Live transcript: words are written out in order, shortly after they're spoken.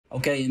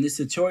Okay, in this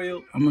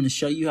tutorial, I'm going to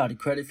show you how the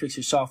Credit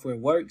Fixrr software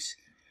works,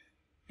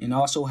 and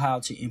also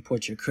how to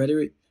import your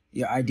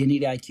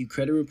Identity IQ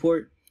credit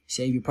report,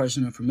 save your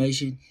personal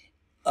information,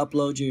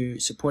 upload your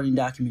supporting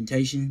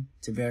documentation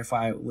to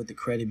verify with the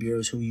credit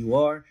bureaus who you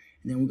are,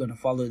 and then we're going to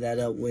follow that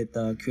up with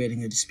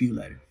creating a dispute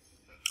letter.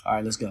 All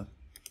right, let's go.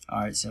 All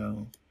right,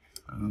 so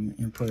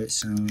input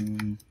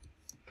some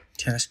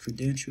test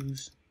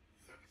credentials,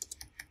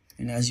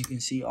 and as you can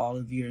see, all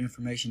of your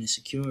information is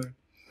secure.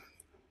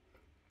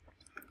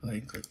 Go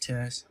ahead and click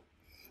test.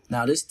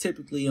 Now this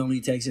typically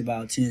only takes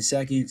about 10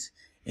 seconds,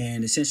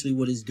 and essentially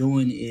what it's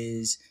doing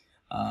is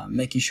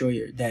making sure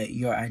that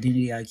your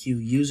Identity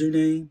IQ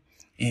username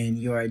and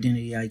your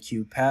Identity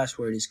IQ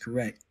password is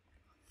correct.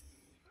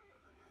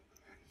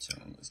 So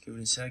let's give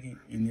it a second,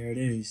 and there it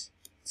is.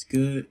 It's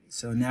good.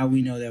 So now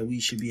we know that we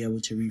should be able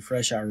to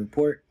refresh our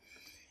report.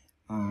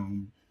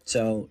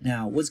 So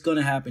now what's going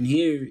to happen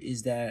here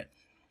is that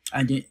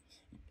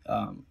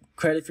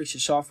Credit Fixrr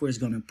Software is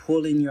going to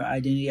pull in your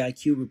Identity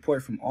IQ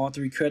report from all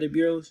three credit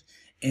bureaus,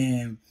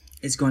 and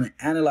it's going to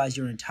analyze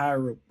your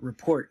entire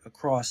report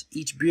across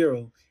each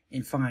bureau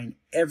and find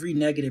every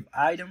negative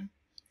item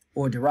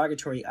or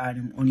derogatory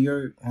item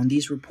on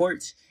these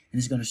reports, and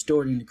it's going to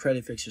store it in the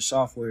Credit Fixrr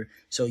software,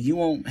 so you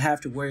won't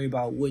have to worry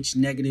about which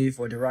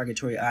negative or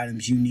derogatory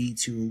items you need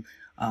to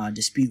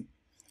dispute.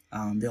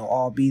 They'll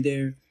all be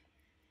there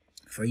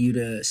for you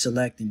to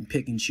select and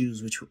pick and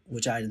choose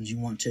which items you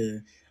want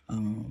to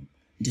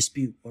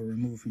dispute or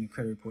remove from your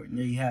credit report. And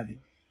there you have it.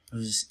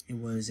 It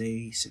was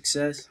a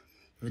success.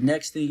 The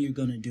next thing you're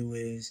going to do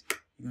is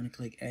you're going to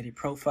click edit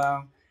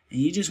profile, and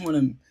you just want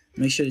to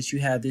make sure that you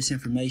have this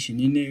information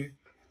in there.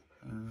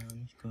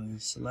 Go ahead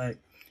and select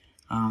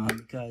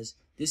because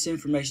this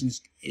information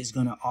is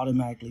going to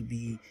automatically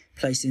be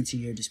placed into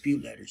your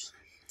dispute letters,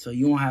 so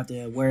you won't have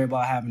to worry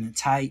about having to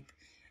type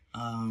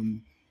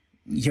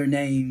your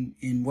name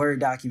in Word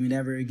document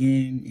ever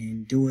again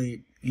and do it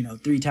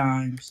 3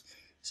 times.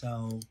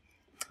 So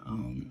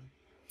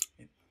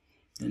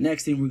the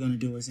next thing we're going to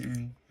do is,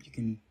 and you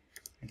can,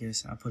 I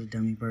guess I'll put a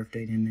dummy birth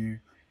date in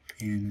there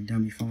and a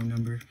dummy phone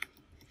number.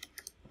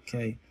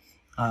 Okay.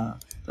 The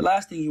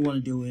last thing you want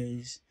to do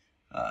is,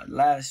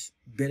 last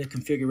bit of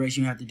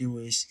configuration you have to do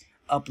is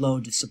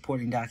upload the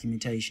supporting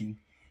documentation.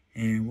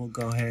 And we'll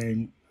go ahead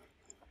and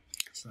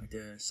select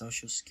the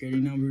social security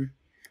number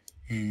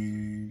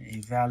and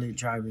a valid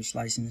driver's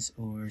license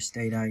or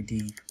state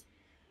ID.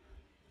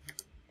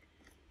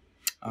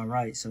 All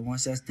right, so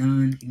once that's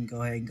done, you can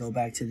go ahead and go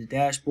back to the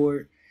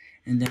dashboard,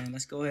 and then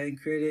let's go ahead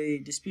and create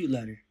a dispute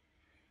letter.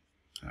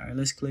 All right,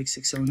 let's click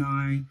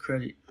 609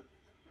 credit.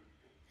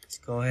 Let's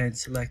go ahead and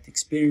select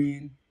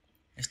Experian.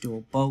 Let's do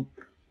a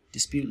bulk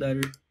dispute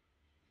letter,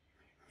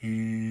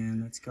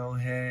 and let's go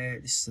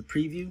ahead. This is a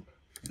preview,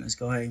 and let's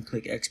go ahead and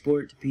click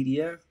export to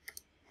PDF.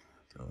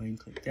 Go ahead and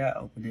click that,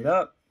 open it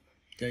up.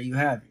 There you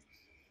have it.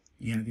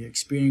 You have your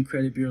Experian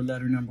Credit Bureau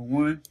letter number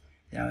 1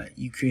 that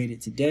you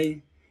created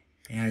today.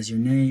 It has your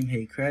name,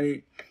 Hey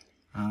Credit.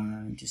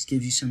 Just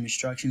gives you some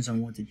instructions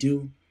on what to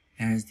do.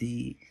 It has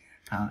the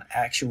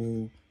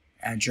actual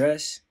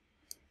address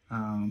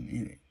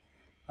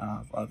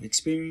of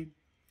Experian.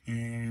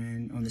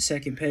 And on the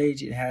second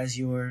page, it has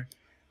your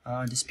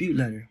dispute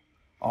letter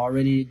all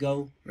ready to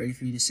go, ready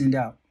for you to send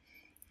out.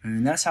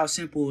 And that's how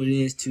simple it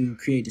is to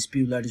create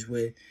dispute letters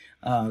with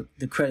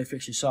the Credit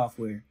Fixrr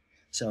software.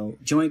 So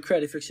join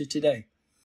Credit Fixrr today.